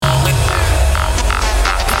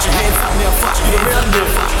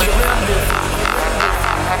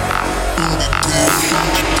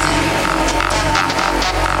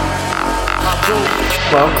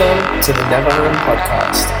Welcome to the Never Home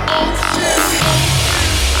Podcast.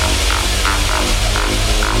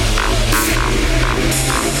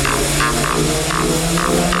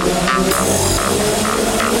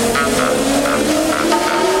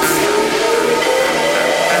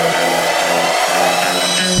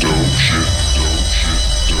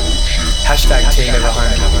 Hashtag Team Never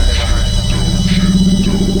Home.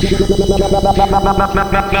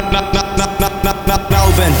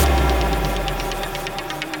 Melbourne.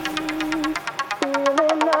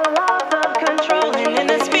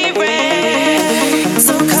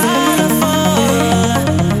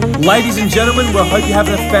 Ladies and gentlemen, we hope you're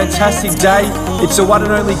having a fantastic day. It's the one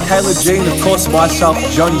and only Kayla G and of course myself,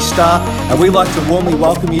 Johnny Starr, and we'd like to warmly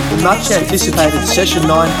welcome you to the much anticipated Session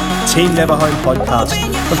 9 Team Never Home podcast.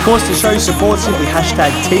 Of course, to show support, simply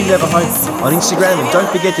hashtag Team Never Home on Instagram, and don't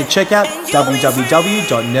forget to check out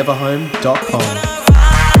www.neverhome.com.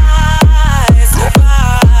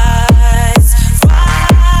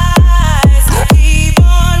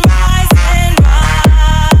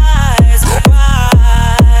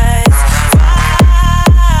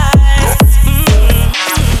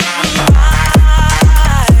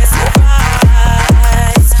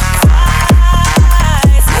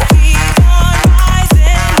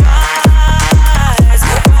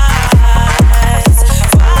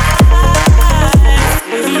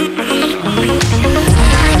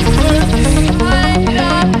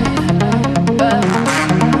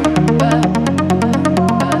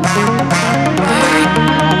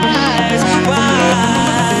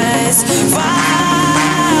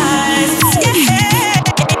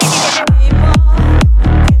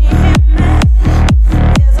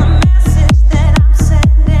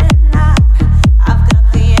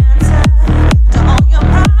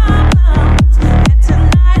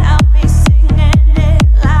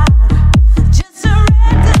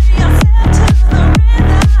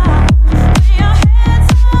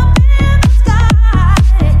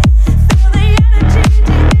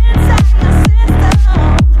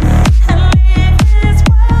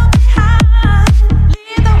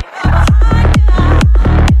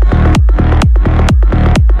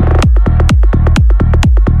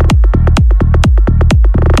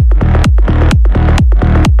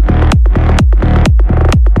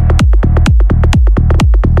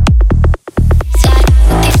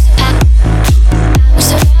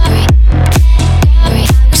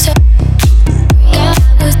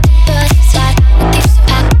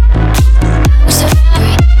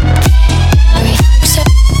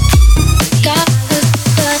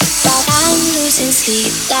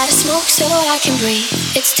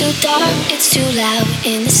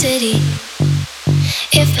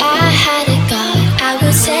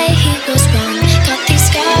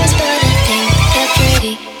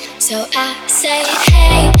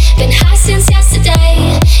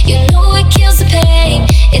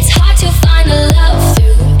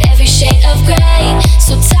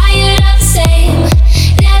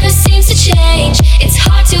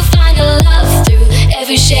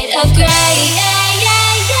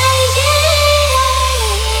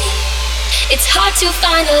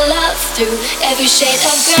 Every shade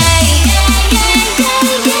of grey.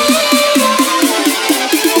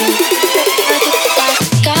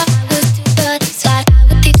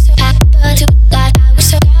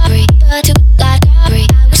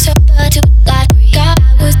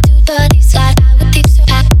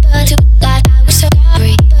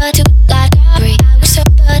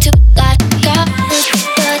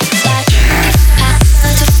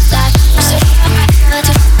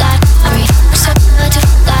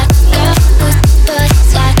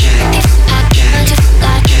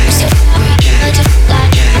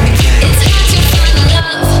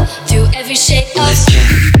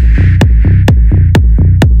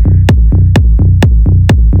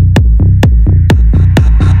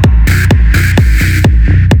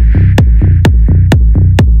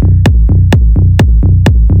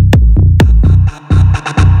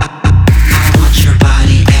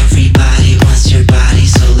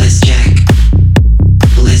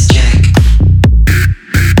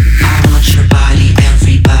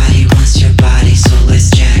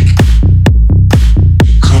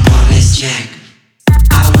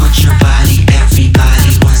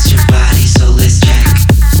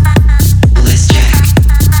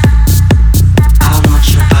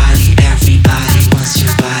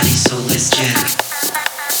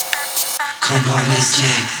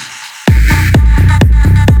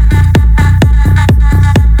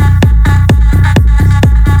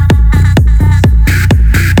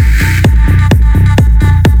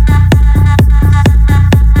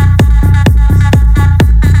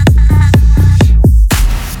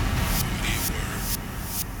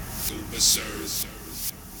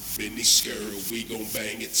 mini skirt, we gon'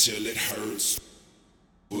 bang it till it hurts.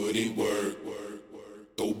 Would it work?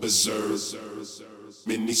 Go berserk.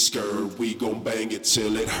 Mini skirt, we gon' bang it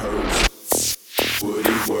till it hurts. Would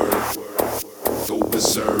it work? Go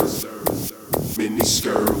berserk. Mini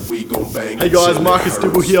skirt, we gon' bang it. Hey guys, Marcus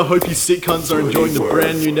Dibble here. Hope you sick cunts are enjoying the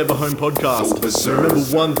brand new Never Home podcast. Remember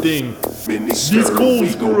one thing: these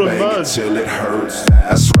calls for a man. Till it hurts.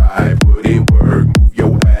 That's right. Would it work? Move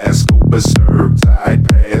your ass, go berserk. Tight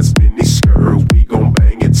pants, mini skirt, we gon'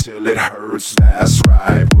 bang it till it hurts. That's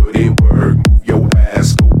right. Would it work? Move your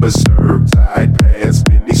ass, go berserk. Tight pants,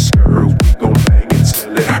 mini skirt, we gon' bang it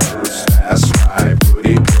till it hurts. That's right. Would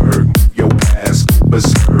it work? Move your ass, go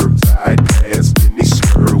berserk. Tight pants, mini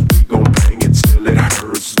skirt, we gon' bang it till it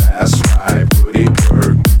hurts. That's right. Would it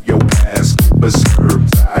work? Move your ass, go berserk.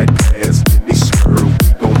 Tight pants, mini skirt,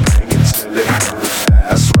 we gon' bang it till it hurts.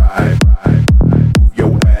 That's right. Move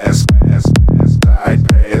your ass, tight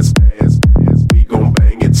pants, we gon'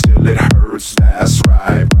 bang it till it hurts. That's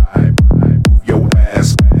right. Move your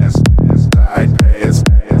ass, tight pants,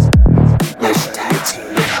 we gon' bang it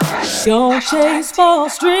till it hurts. Don't chase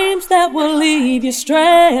false dreams that will leave you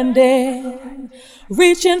stranded,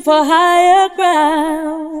 reaching for higher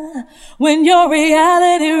ground. When your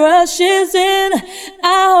reality rushes in,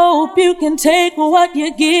 I hope you can take what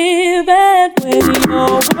you give. And when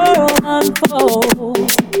your world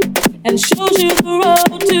unfolds and shows you the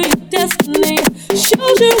road to your destiny,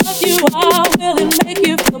 shows you what you are, will it make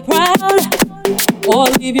you feel proud or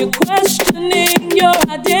leave you questioning your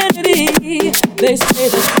identity? They say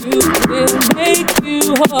the truth will make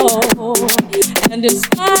you whole and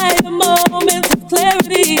inspire moments of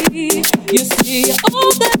clarity. You see,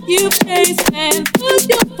 all that you chase and put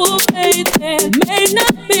your full faith in may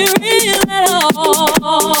not be real at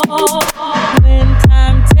all. When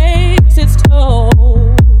time takes its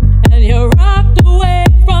toll and you're rocked away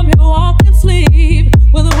from your walk and sleep,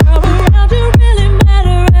 will the world around you really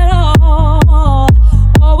matter at all?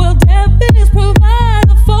 Or will deafness provide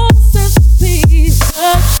a false sense of peace?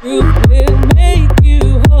 The truth will make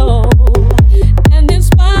you whole and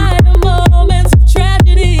inspire moments of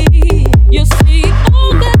tragedy. You see,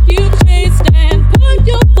 all that you chased and put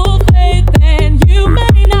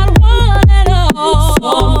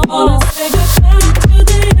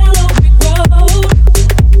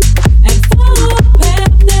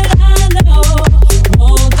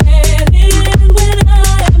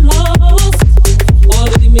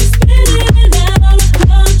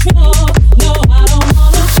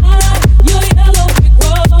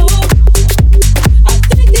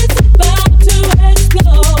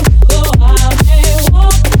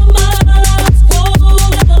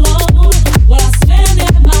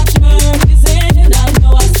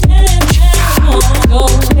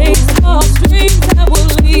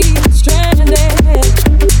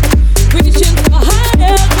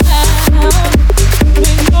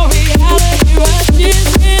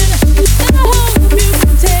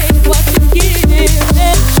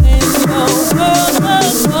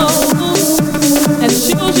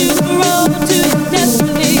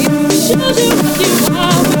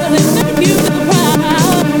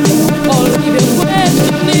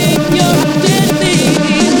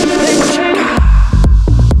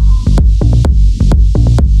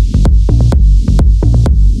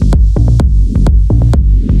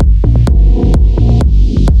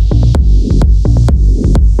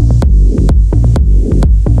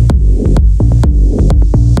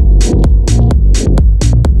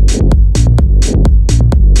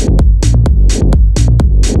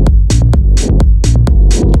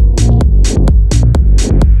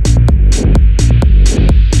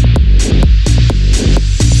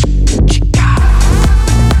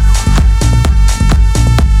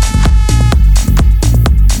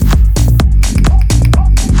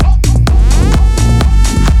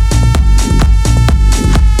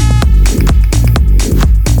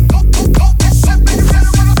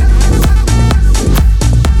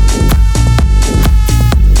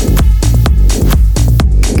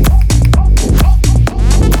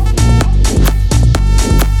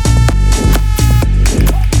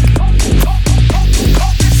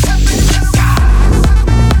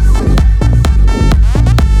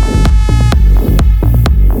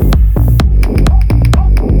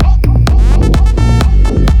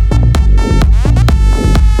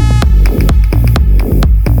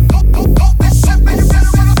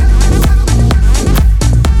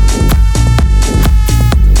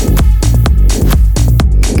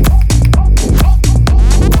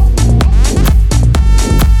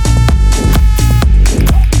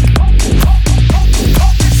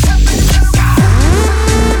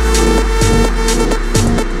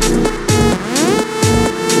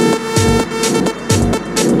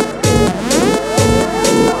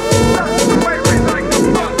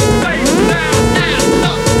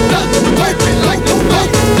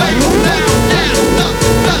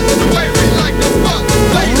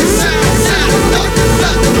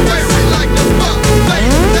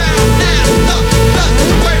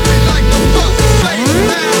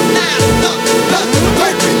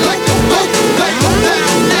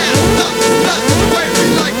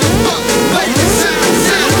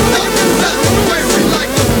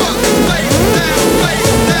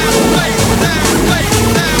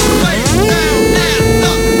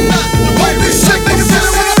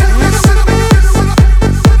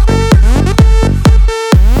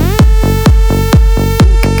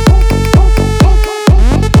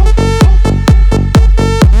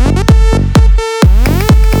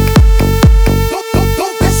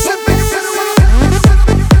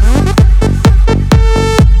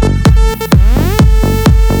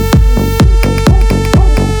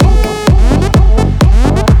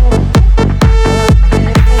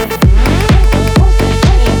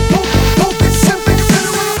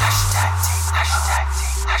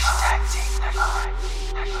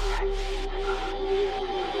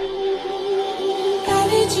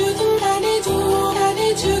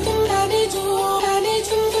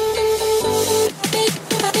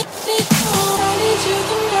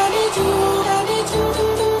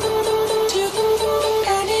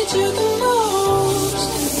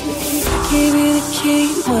gave you the key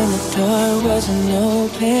when the door wasn't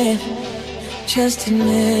open. Just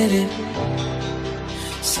admit it.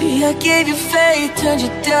 See, I gave you faith, turned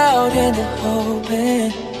your doubt into hope,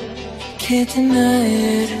 and can't deny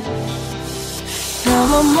it. Now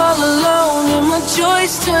I'm all alone and my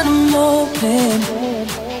joys turn them open.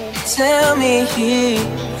 Tell me,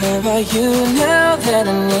 where are you now that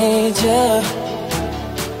I need you?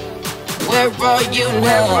 Where are you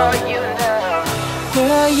now? Where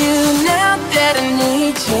are you now that I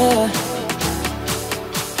need you?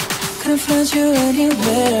 Couldn't find you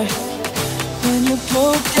anywhere. When you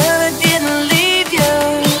broke down, I didn't leave you.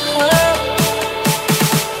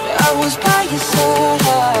 I was by your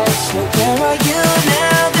side. So where are you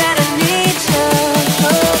now that I need you?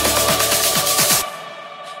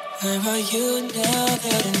 Where are you now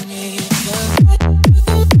that I need you?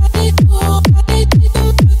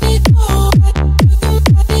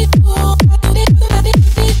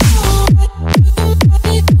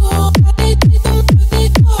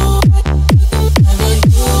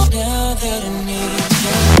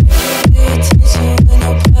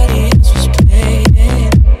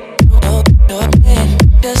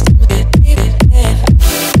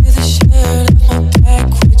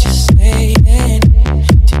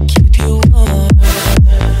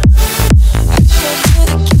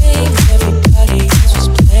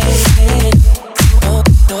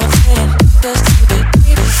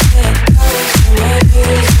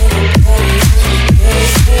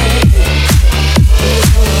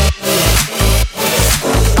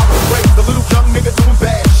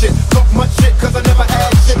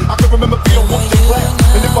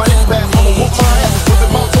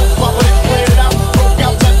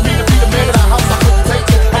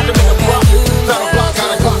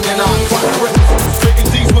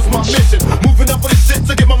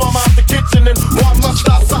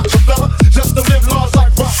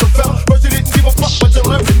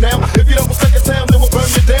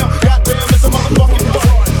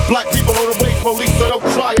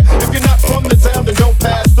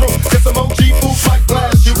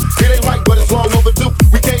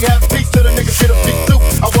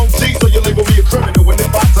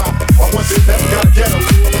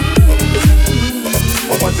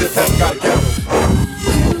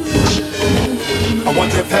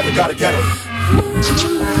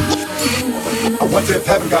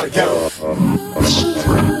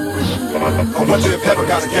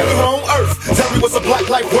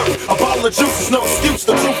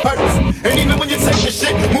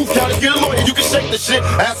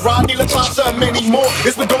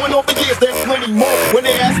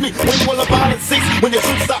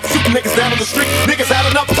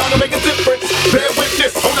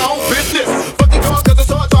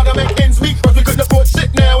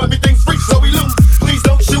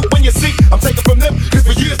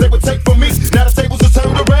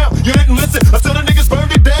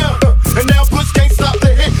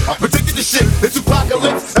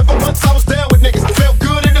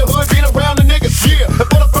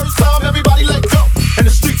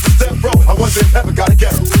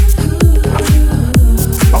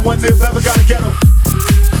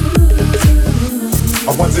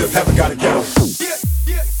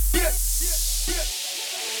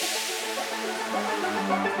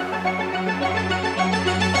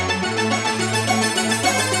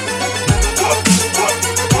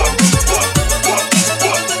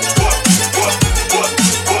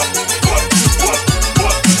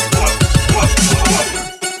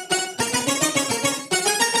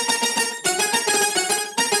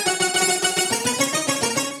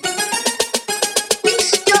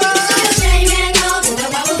 Shine, man, all to the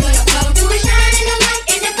bubble,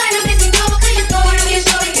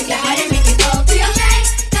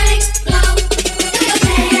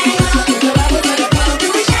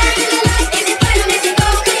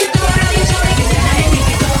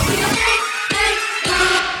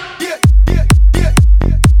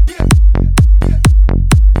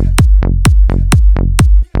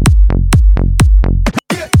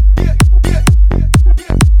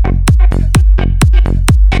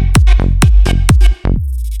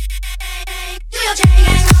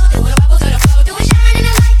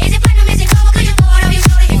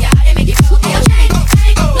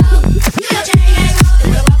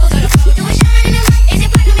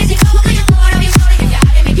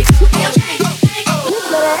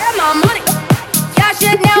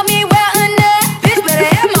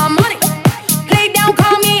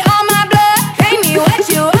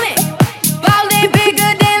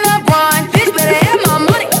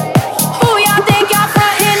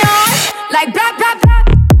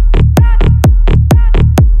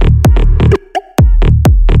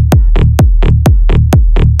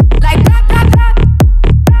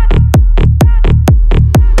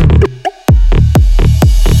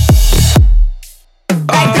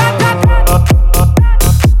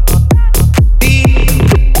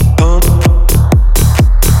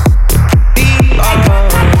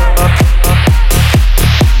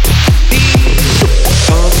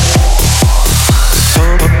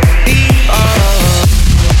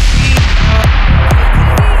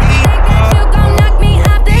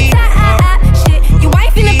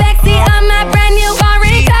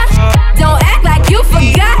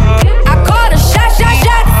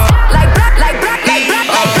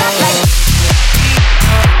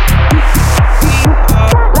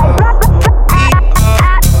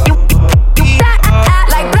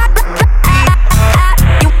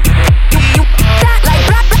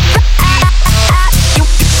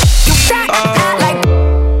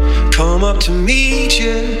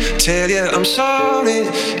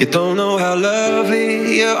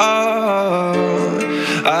 lovely you are.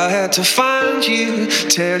 I had to find you,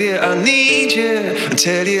 tell you I need you, and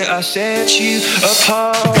tell you I set you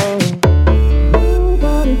apart.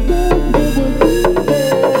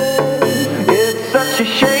 It's such a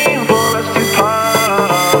shame for us to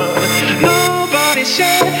part. Nobody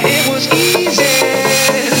said it was easy.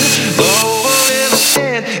 No one ever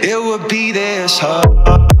said it would be this hard.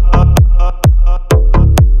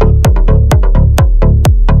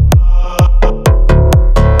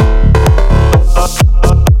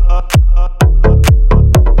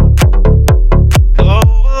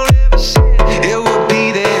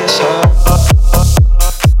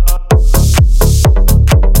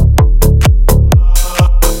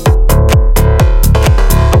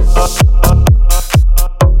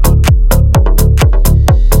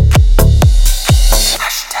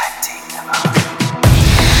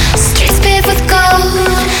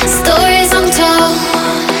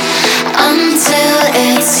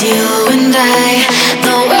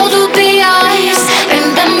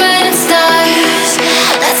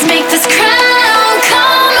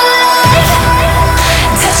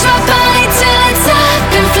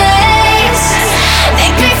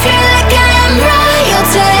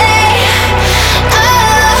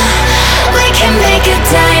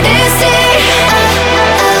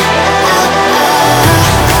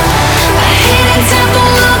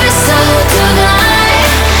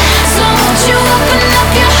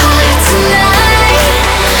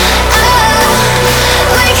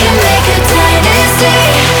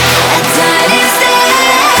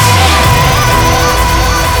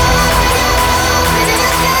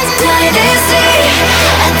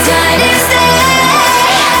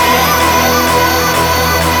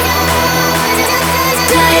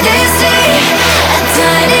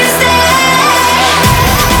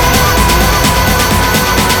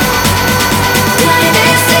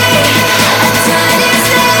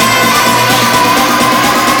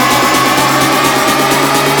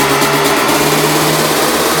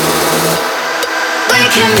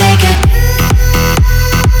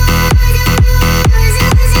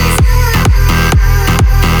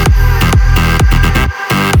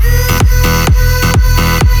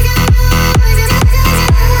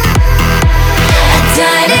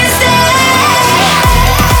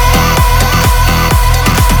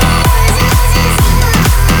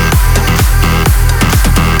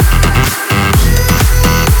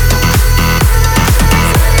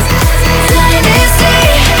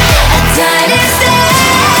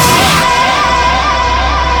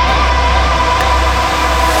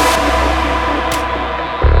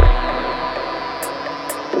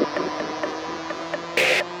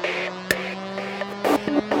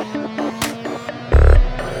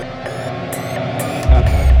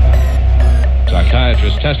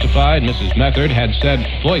 Testified Mrs. Method had said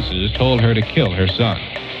voices told her to kill her son.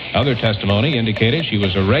 Other testimony indicated she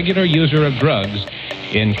was a regular user of drugs,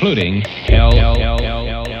 including LSD.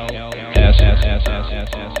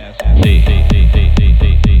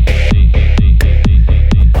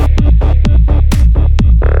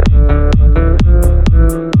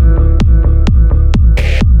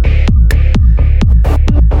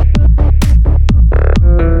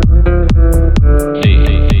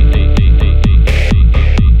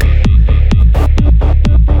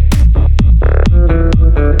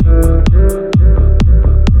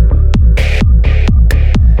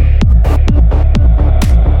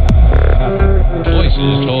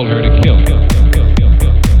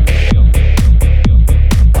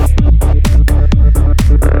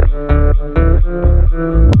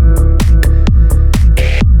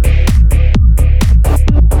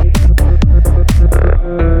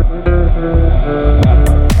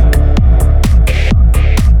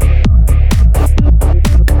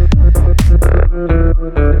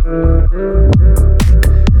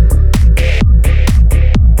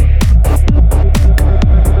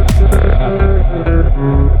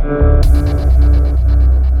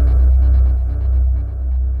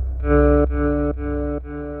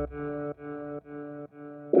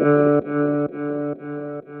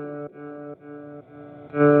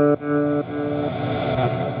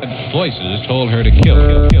 Voices told her to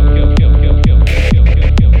kill.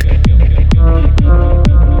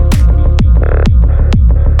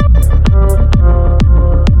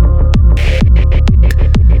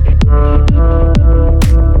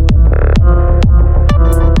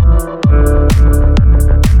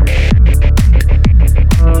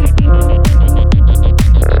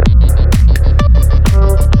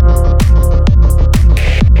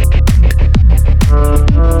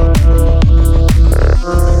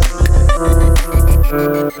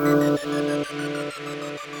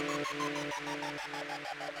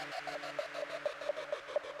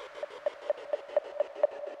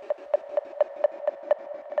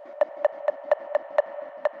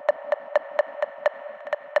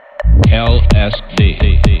 LSD.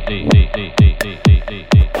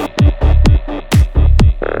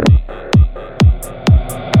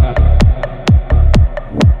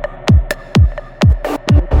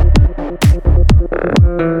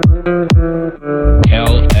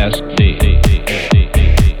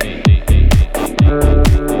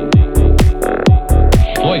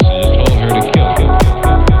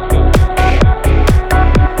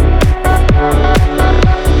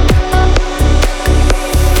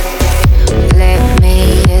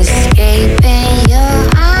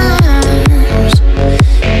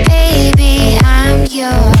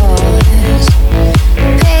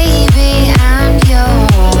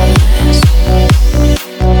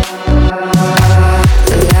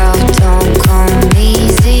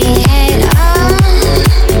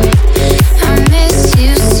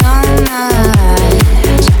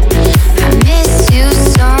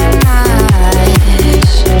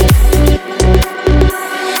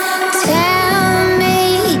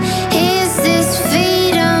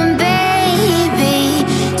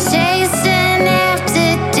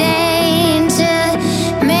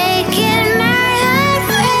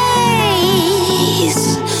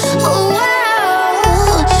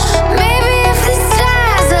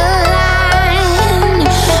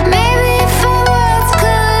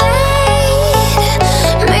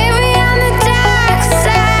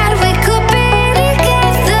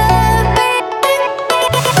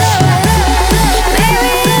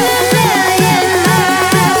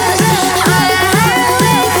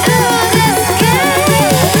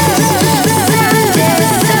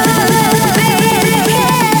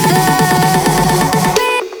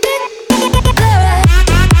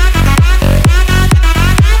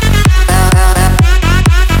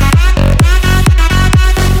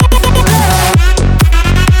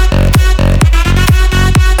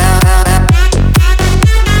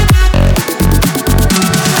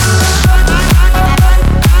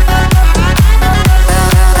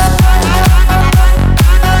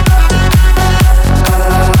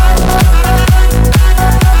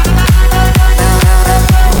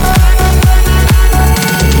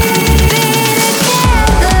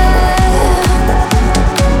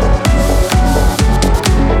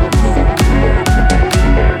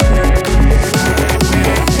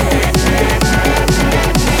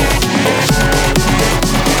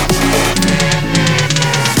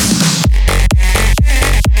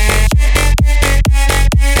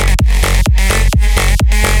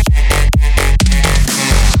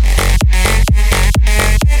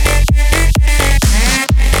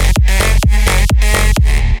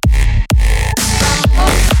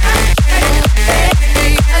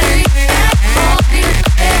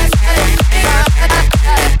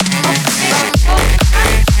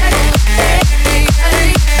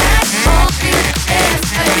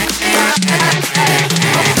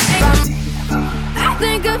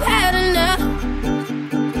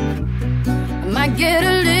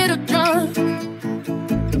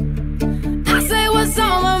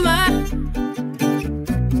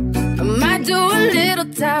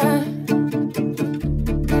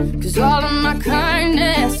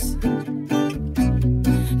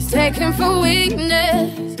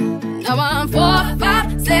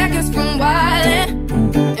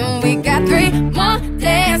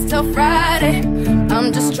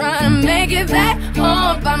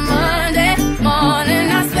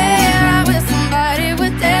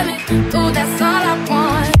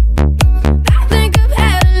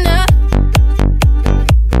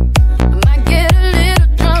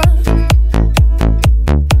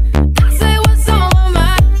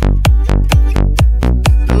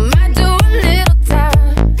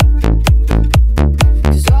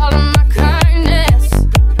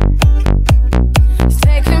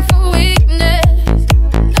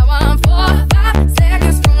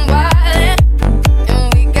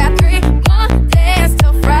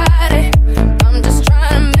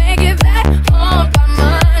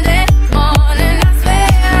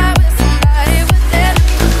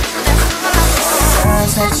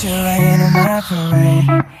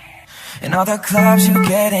 The clubs you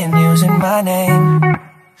get in using my name.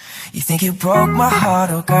 You think you broke my heart,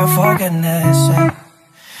 oh girl, for goodness sake.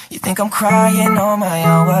 You think I'm crying on my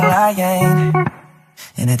own, well I ain't.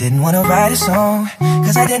 And I didn't wanna write a song,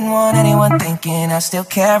 cause I didn't want anyone thinking I still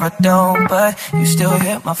care or don't. But you still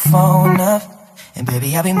hit my phone up, and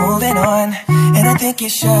baby I'll be moving on. And I think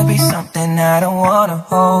it should be something I don't wanna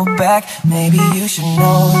hold back. Maybe you should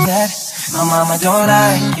know that my mama don't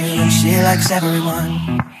like you and she likes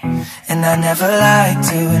everyone. And I never liked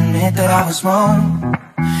to admit that I was wrong.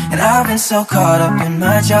 And I've been so caught up in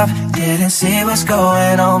my job, didn't see what's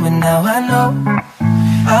going on. But now I know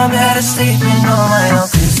I'm better sleeping on my own.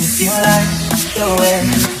 Cause if you like the way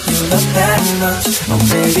you look that much. Oh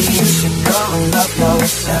baby, you should go and love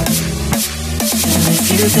yourself. And if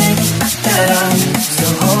you think that I'm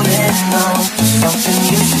still holding on to something,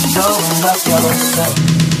 you should go and love yourself.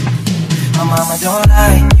 My mama don't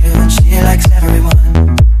like you and she likes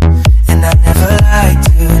everyone, and I never liked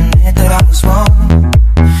to admit that I was wrong.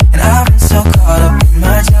 And I've been so caught up in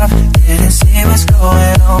my job, didn't see what's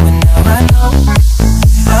going on, but now I know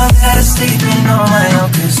I'm better sleeping on my own.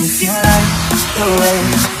 Cause if you like the way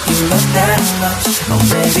you look that much, oh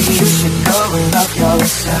baby, you should go and love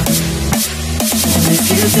yourself. And if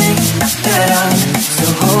you think that I'm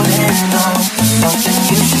still holding on to something,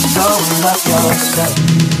 you should go and love yourself.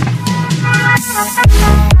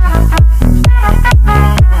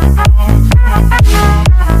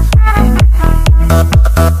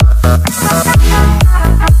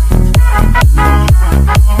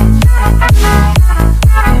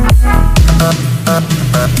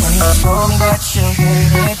 When you told me that you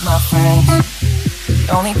hated my friends,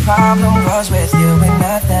 the only problem was with you and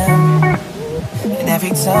not them. And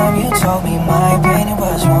every time you told me my opinion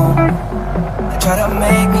was wrong, you tried to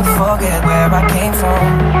make me forget where I came from.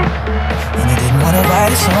 And you didn't want to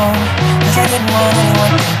write a song, cause I didn't want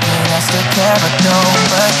anyone thinking I still care, but no,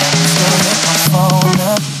 but you still hit my phone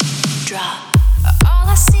up. Drop. All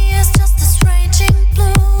I see is just this raging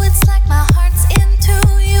blue. It's like my heart's in two.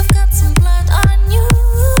 You've got some blood on you.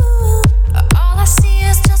 All I see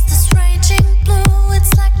is just this raging blue.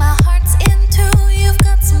 It's like my heart's in two. You've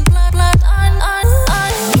got some blood on.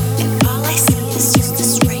 And all I see is just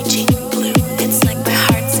this raging blue. It's like my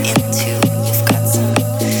heart's in two. You've got some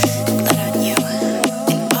blood on you.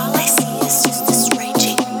 And all I see is just this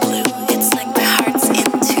raging blue. It's like my heart's in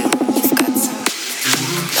two.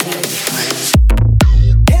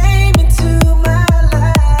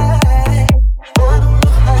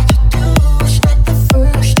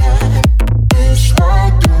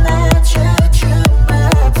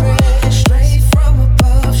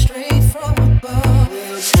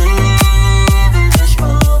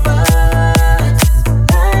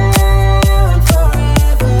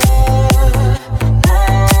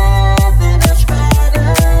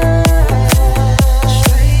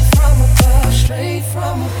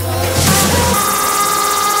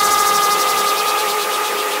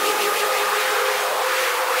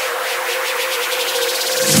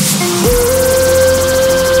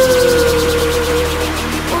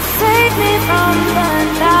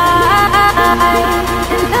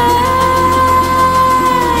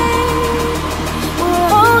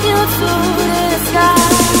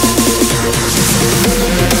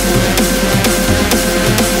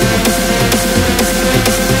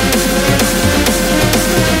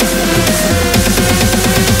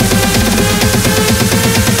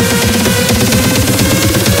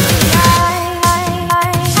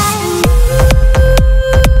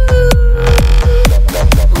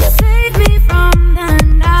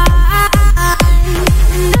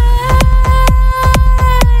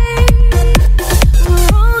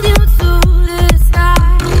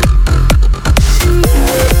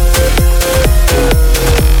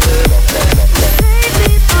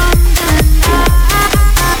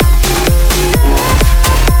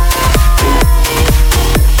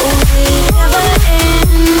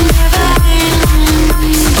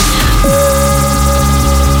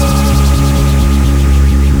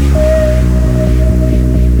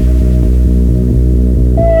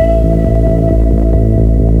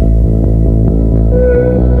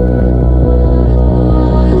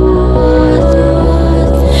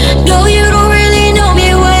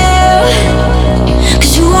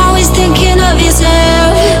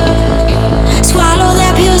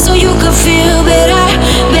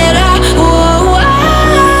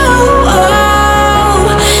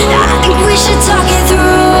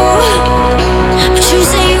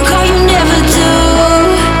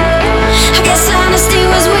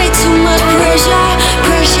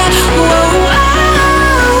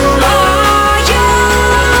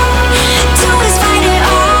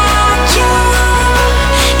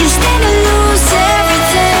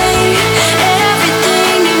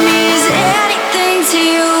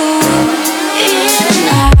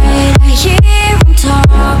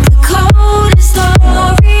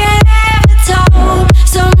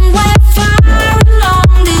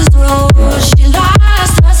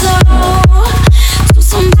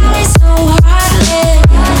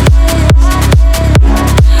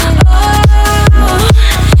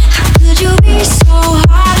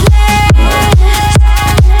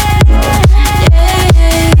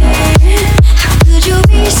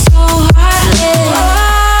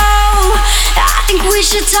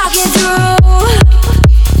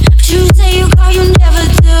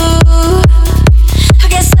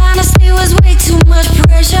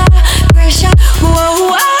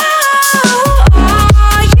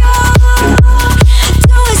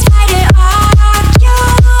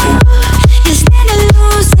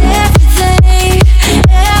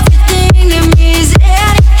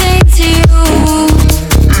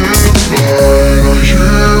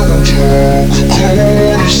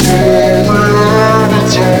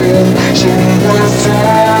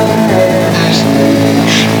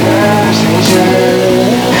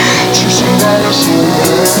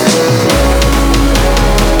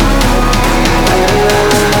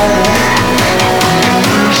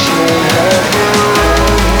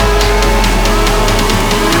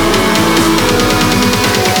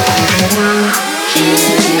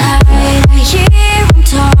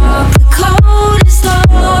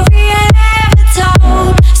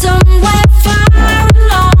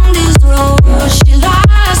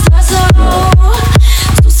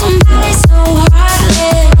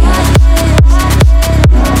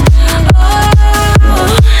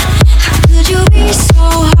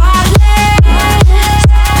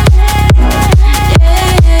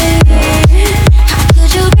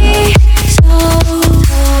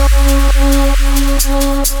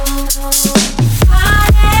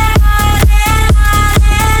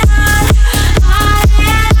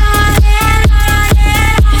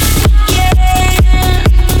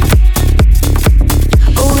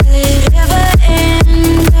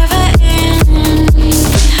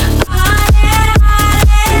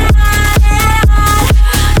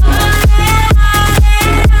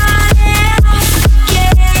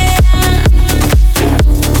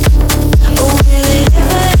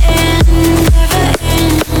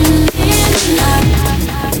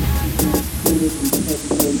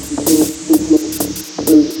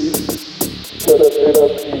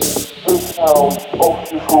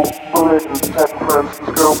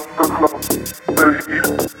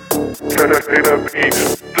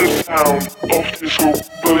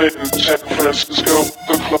 Berlin, San Francisco,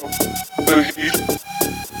 the club, the heat,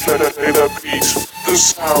 the beat, the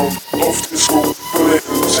sound of disco. Berlin,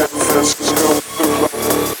 San Francisco, the club,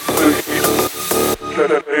 the heat,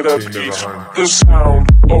 the beat, the sound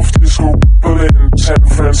of disco. Berlin, San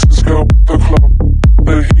Francisco, the club,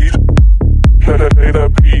 the heat, the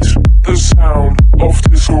beat, the sound of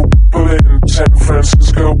disco. Berlin, San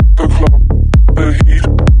Francisco, the club, the heat,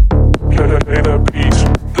 the beat,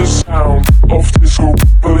 the sound of disco.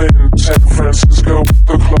 Berlin, San Francisco,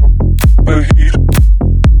 the club, the heat,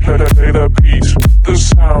 the beat, the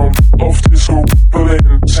sound of disco.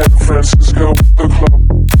 Berlin, San Francisco, the club,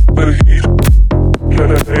 the heat,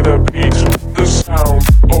 the beat, the sound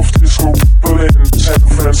of disco. Berlin, San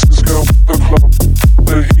Francisco, the club,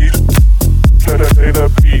 the heat,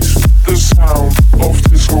 the beat, the sound of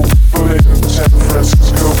disco. Berlin, San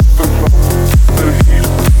Francisco, the club, the heat, the beat, the sound of disco. Berlin, San Francisco, the club, the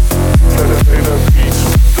heat, the beat,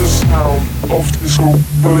 the sound of disco.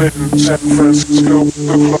 Berlin, San Francisco,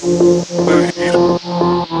 the club, the heat,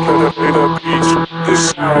 the beat, the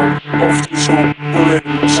sound of disco.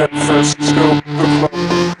 Berlin, San Francisco, the club,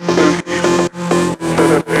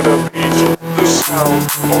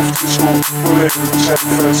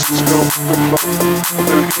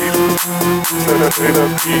 the heat, the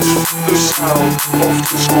beat, the sound of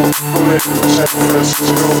disco. Berlin, San Francisco,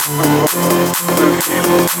 the club, the heat,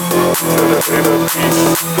 the beat,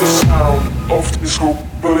 the sound of disco.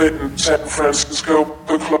 Berlin, San Francisco,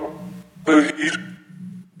 the club, the heat,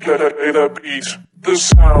 the beat, the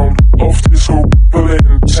sound of disco.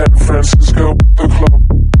 Berlin, San Francisco, the club,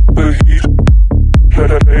 the heat,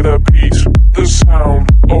 the beat, the sound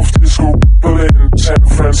of disco. Berlin, San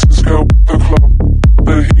Francisco, the club,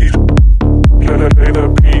 the heat,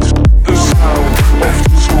 the beat, the sound of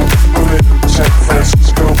disco. Berlin, San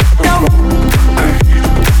Francisco, the club, the heat,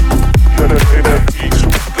 the beat,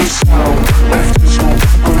 the sound of disco.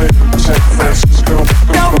 Berlin, San Francisco,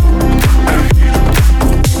 the club, the heat,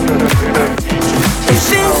 the beat. This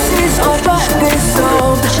is all but this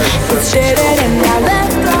song. It's dead and I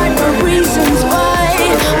left out the reasons why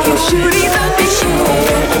you should even be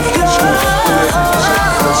here.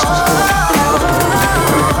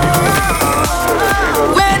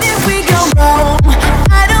 Where did we go wrong?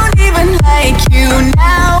 I don't even like you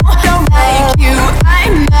now. Don't like you,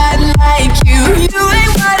 I'm not like you. You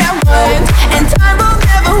ain't what I want, and time will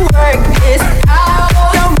never work this out.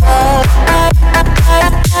 Don't wrong.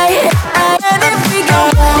 Where did we go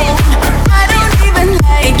wrong? I don't even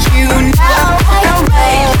like you now. Don't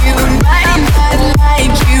like you, I'm not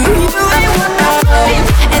like you. You ain't what I want,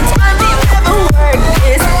 and time will never work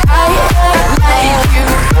this out. Like you.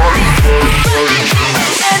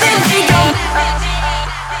 Where did we go?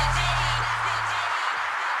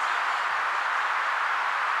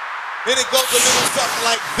 And it goes a little something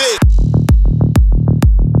like this.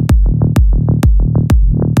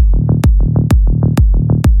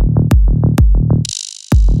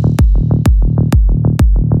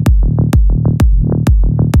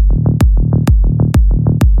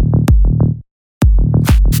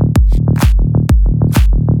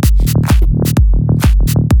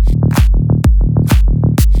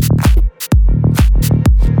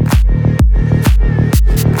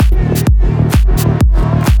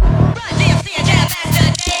 Run, DMC and Jam Master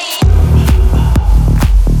Day.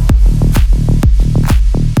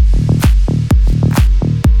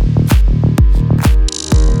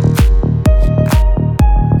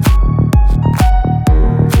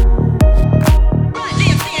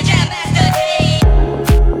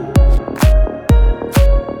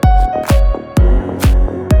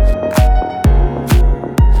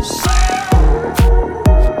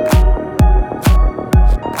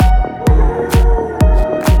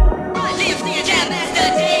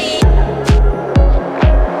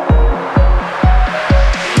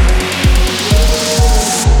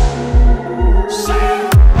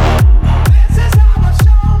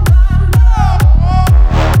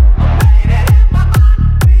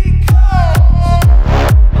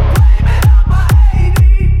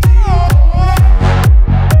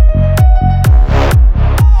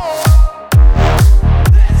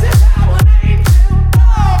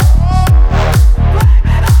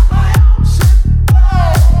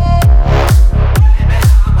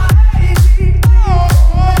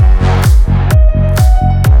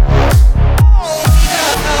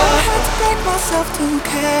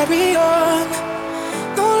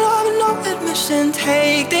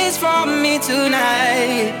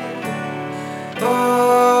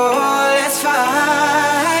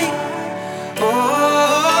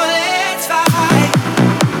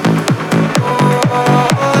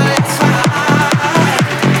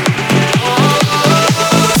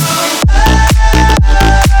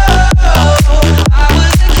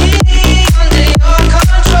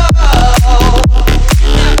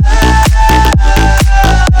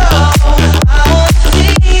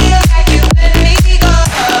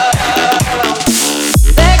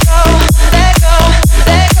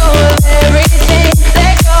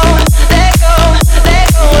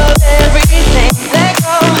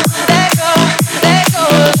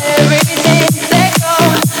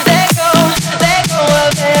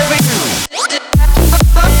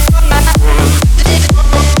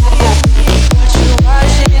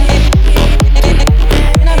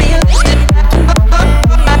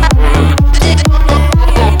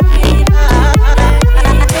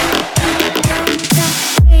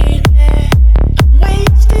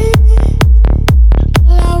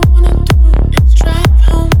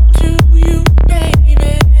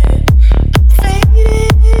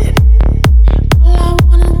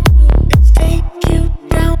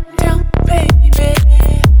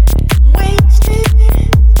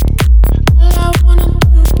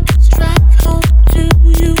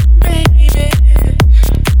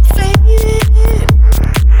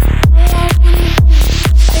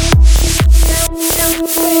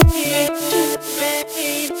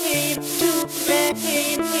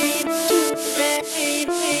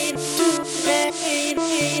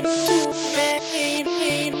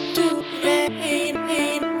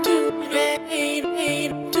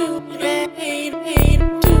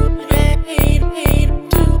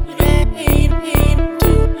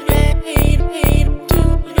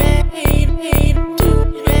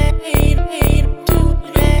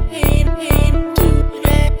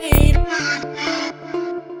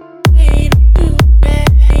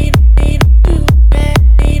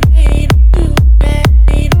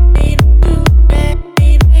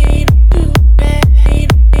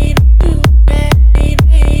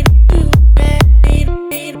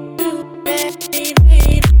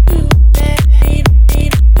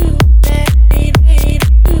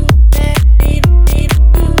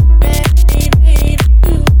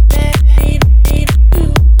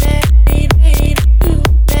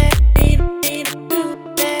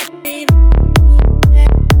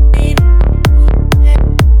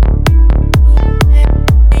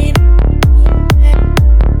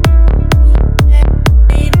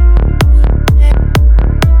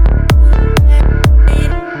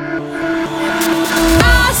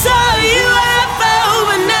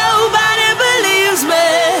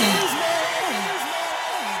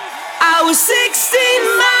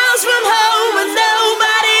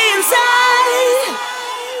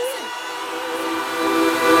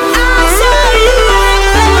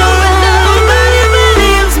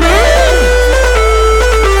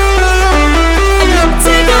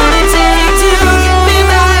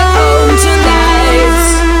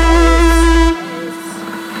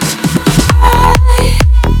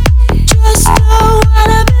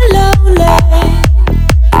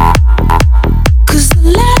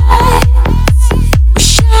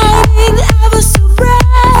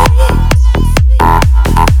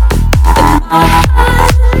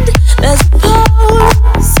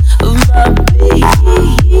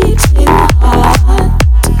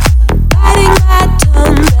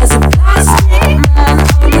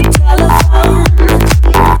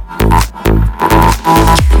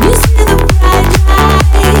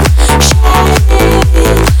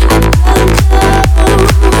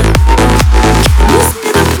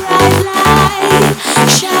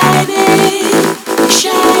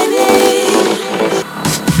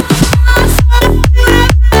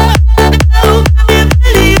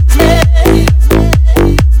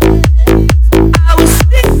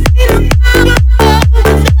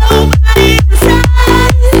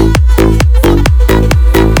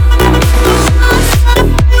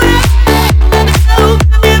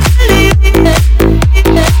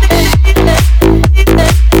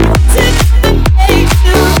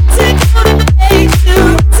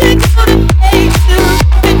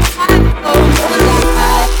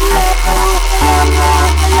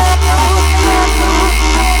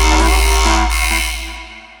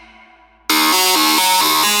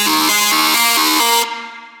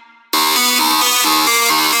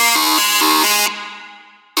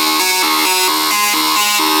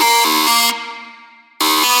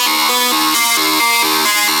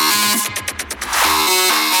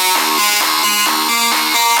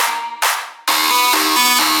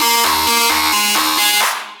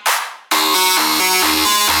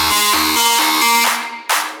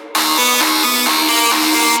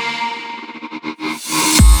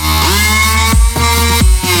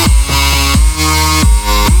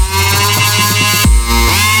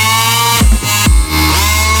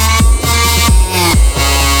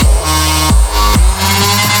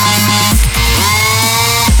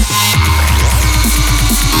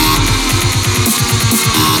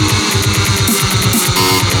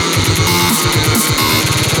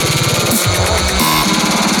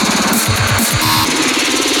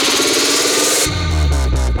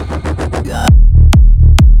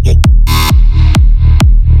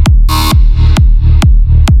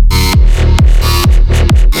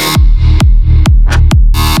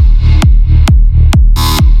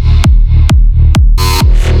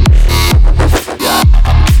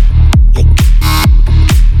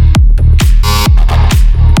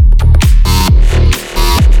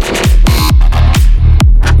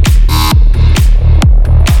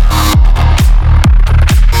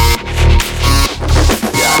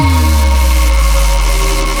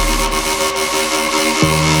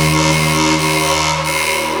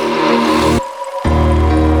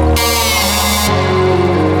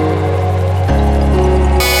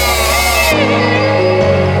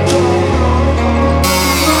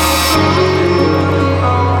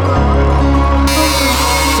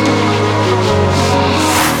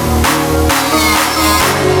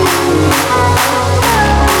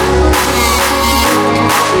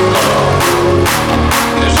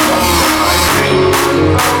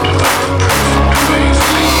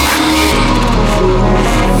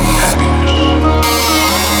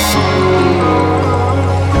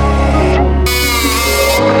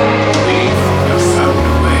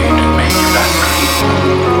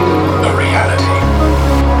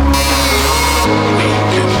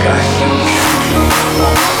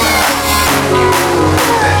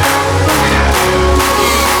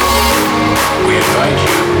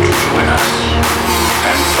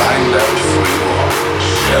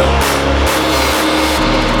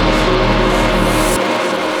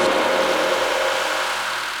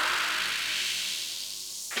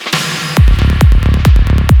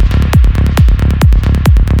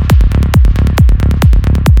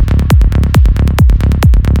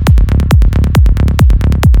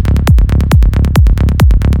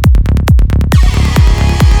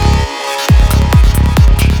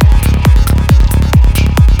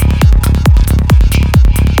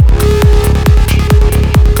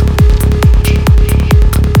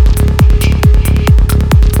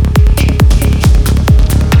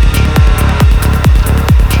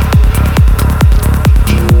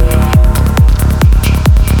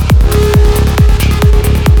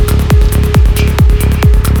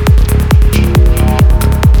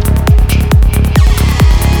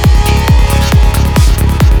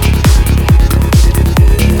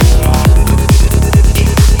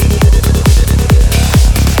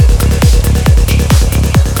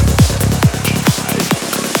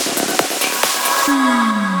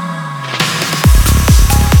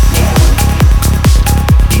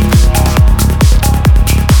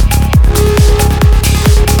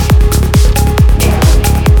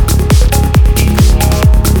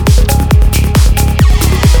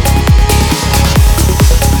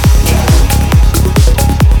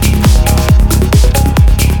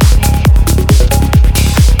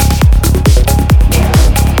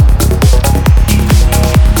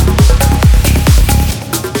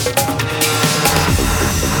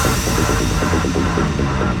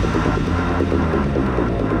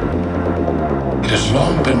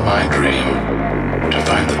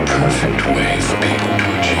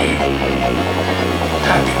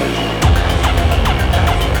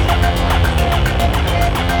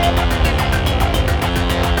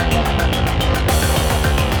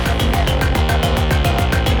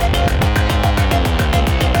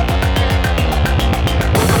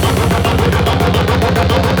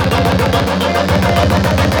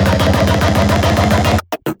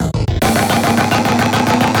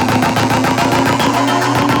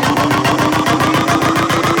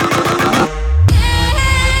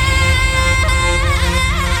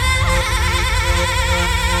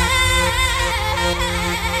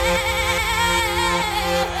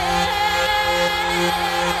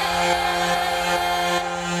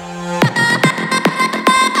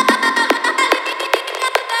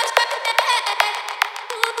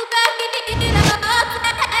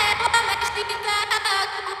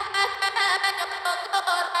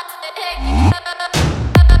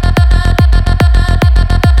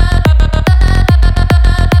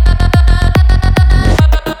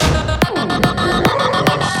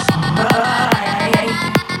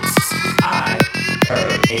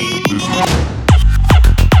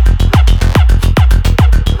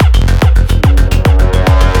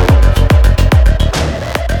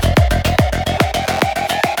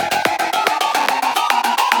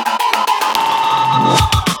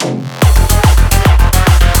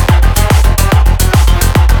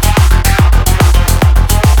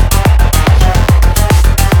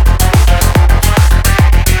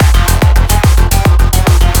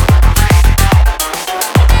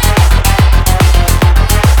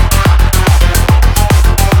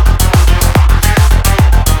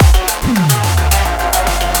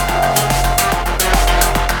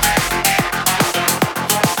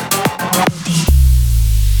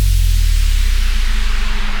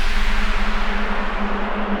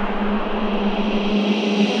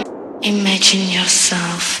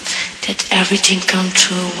 yourself that everything come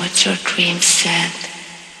true what your dreams said.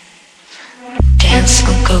 Dance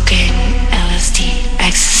on cocaine, LSD,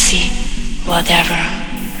 ecstasy, whatever.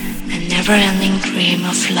 A never-ending dream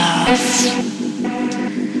of love.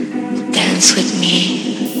 Dance with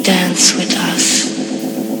me, dance with us.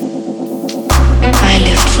 I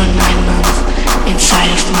lived for 9 months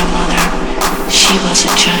inside of my mother. She was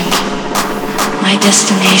a junkie. My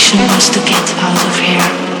destination was to get out of here.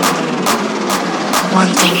 One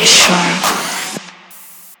thing is sure.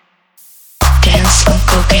 Dance on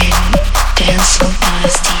cocaine, dance on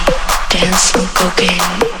LSD, dance on cocaine,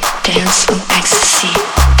 dance on ecstasy,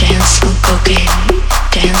 dance on cocaine,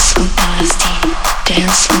 dance on LSD,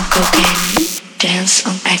 dance on cocaine, dance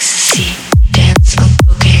on ecstasy, dance on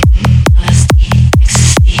cocaine, LSD,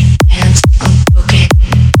 ecstasy, dance on cocaine,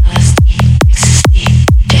 LSD, ecstasy,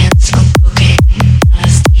 dance on cocaine,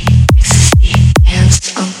 LSD, ecstasy,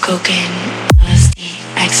 dance on cocaine, LSD,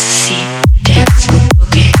 ecstasy, dance on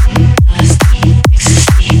cocaine, LSD,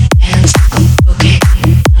 ecstasy, dance on cocaine,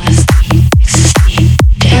 LSD, ecstasy,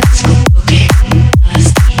 dance on cocaine, LSD, ecstasy, dance on cocaine,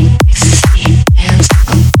 LSD, ecstasy, dance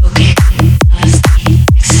on cocaine, LSD,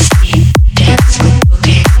 ecstasy, dance on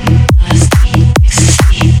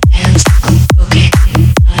cocaine, LSD, ecstasy,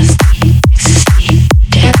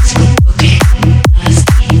 dance on cocaine,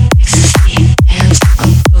 LSD, ecstasy, dance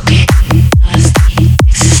on cocaine, LSD,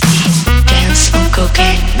 ecstasy, dance on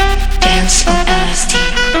cocaine, dance on LSD,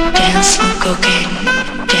 dance on cocaine,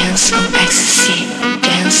 dance on ecstasy,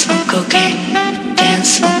 dance on cocaine,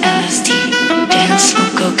 dance on LSD, dance on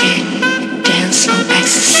cocaine, dance on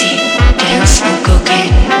ecstasy, dance on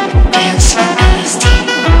cocaine, dance on LSD,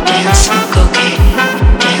 dance on cocaine,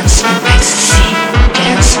 dance on ecstasy,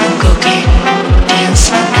 dance on cocaine, dance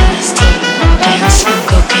on LSD, dance on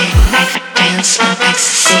cocaine, dance on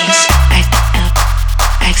ecstasy, act up,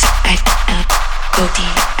 go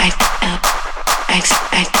deep, act up, go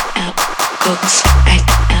act up, go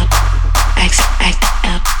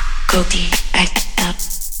deep, act up,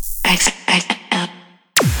 act up.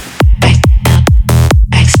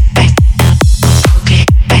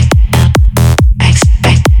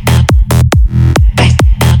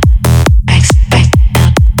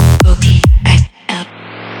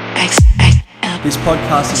 This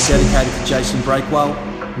podcast is dedicated to Jason Breakwell.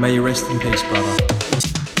 May you rest in peace, brother.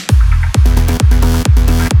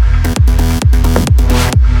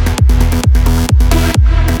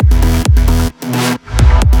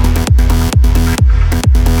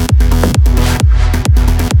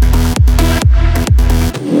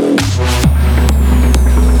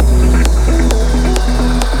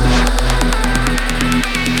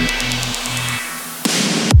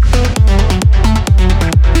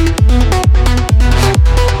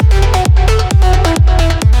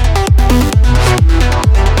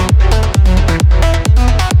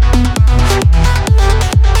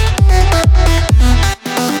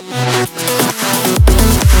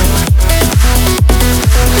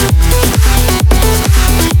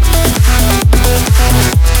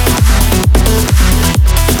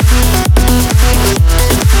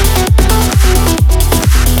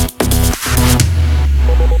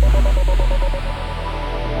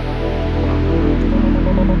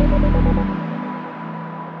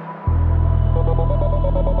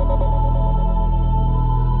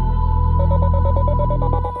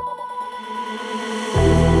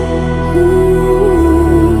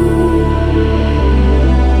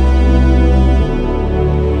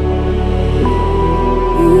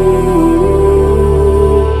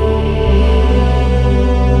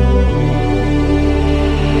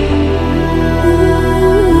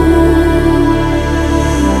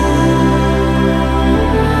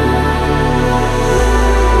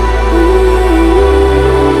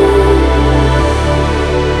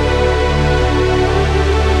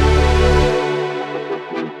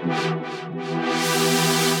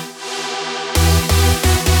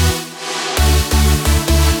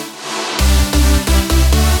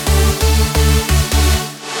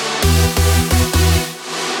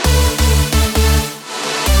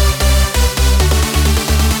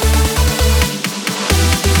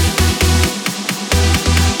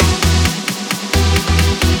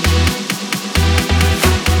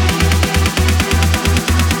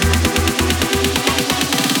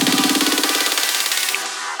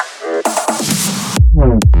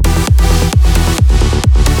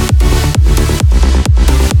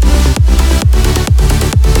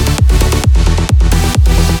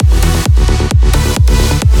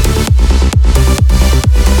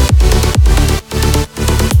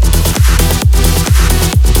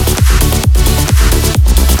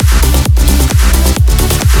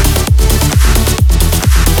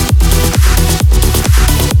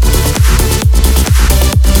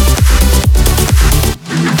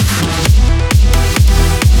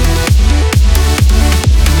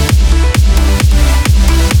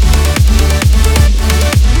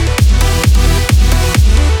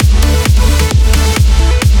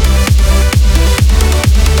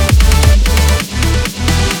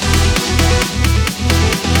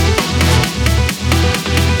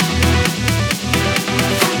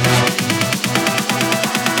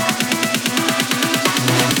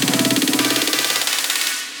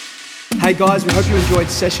 Hey guys, we hope you enjoyed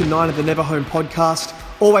session 9 of the Never Home podcast.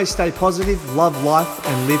 Always stay positive, love life,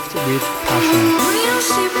 and lift with passion. We don't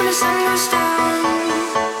sleep when the sun goes down.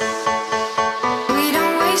 We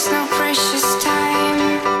don't waste no precious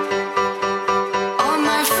time. All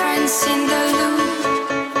my friends in the loop,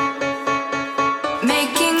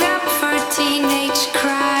 making up for teenage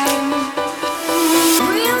crime.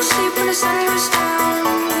 We don't sleep when the sun goes down.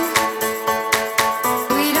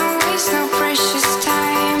 We don't waste no precious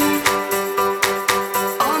time.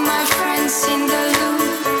 All my friends in the loop,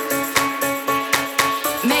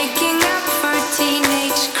 making up for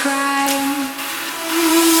teenage crime.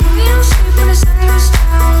 We don't sleep when the sun goes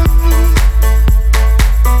down.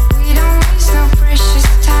 We don't waste no precious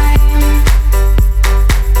time.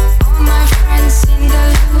 All my friends in the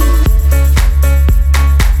loop,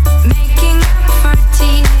 making up for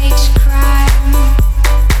teenage crime.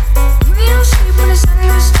 We don't sleep when the sun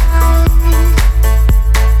goes down.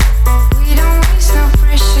 We don't waste no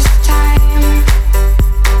precious time.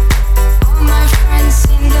 All my friends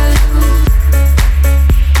in the loop,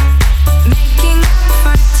 making up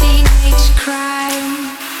for teenage crime.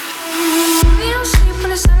 We don't sleep when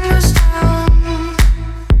the sun goes down.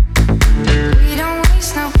 We don't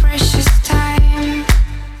waste no precious time.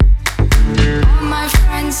 All my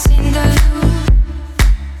friends in the loop,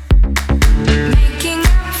 making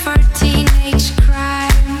up for teenage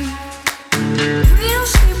crime. We don't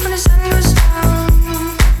sleep when the sun goes down.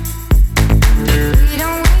 We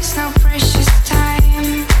don't waste no precious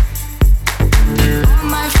time. All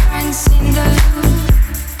my friends in the loop,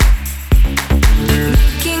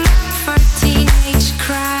 making up for teenage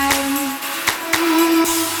crime.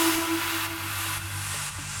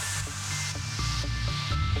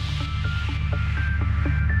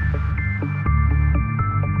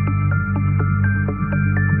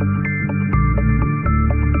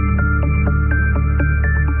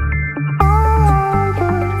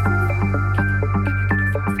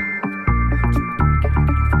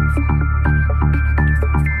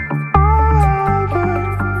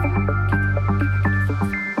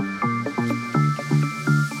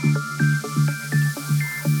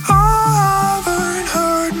 I haven't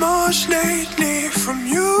heard much lately from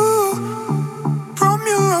you, from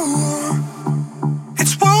you.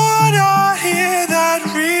 It's what I hear that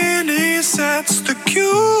really sets the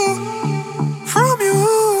cue from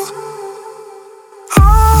you. I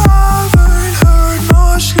haven't heard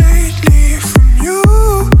much lately from you,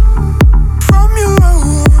 from you.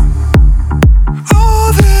 All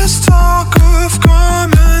this talk of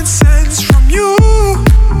common sense from you,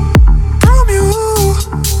 from you.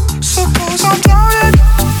 Suppose I'm doubted.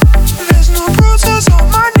 There's no bruises on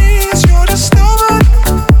my knees. You're just stubborn.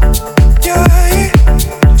 Yeah.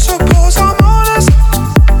 Suppose I'm honest.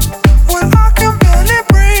 Well, I can barely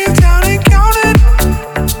breathe down and count it.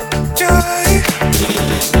 Yeah.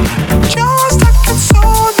 Just to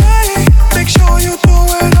console me. Make sure you do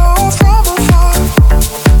it all from afar.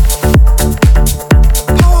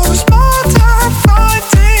 Postmodern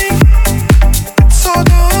fighting. It's all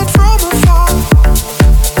done from afar.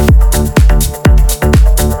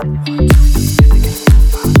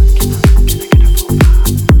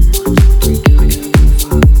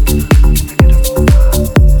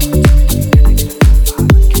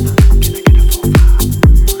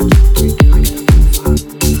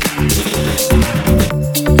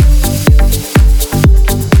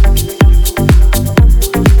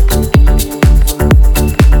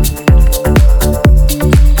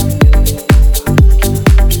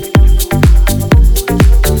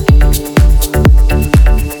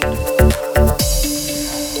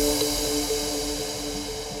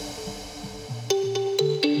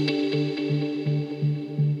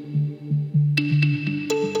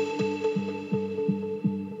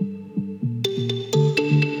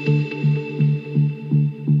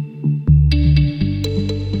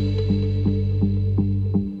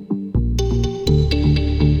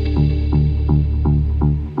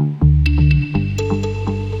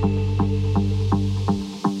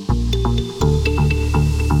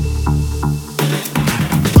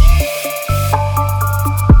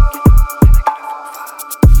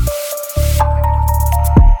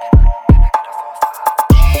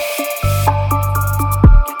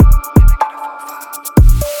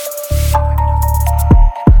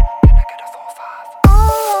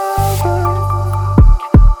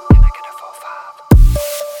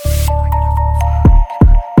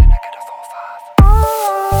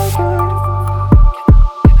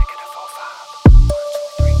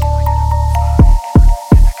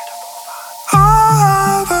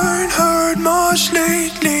 Much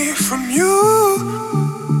lately from you,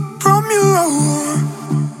 from you.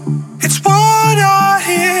 It's what I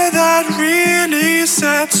hear that really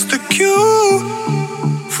that's the cue.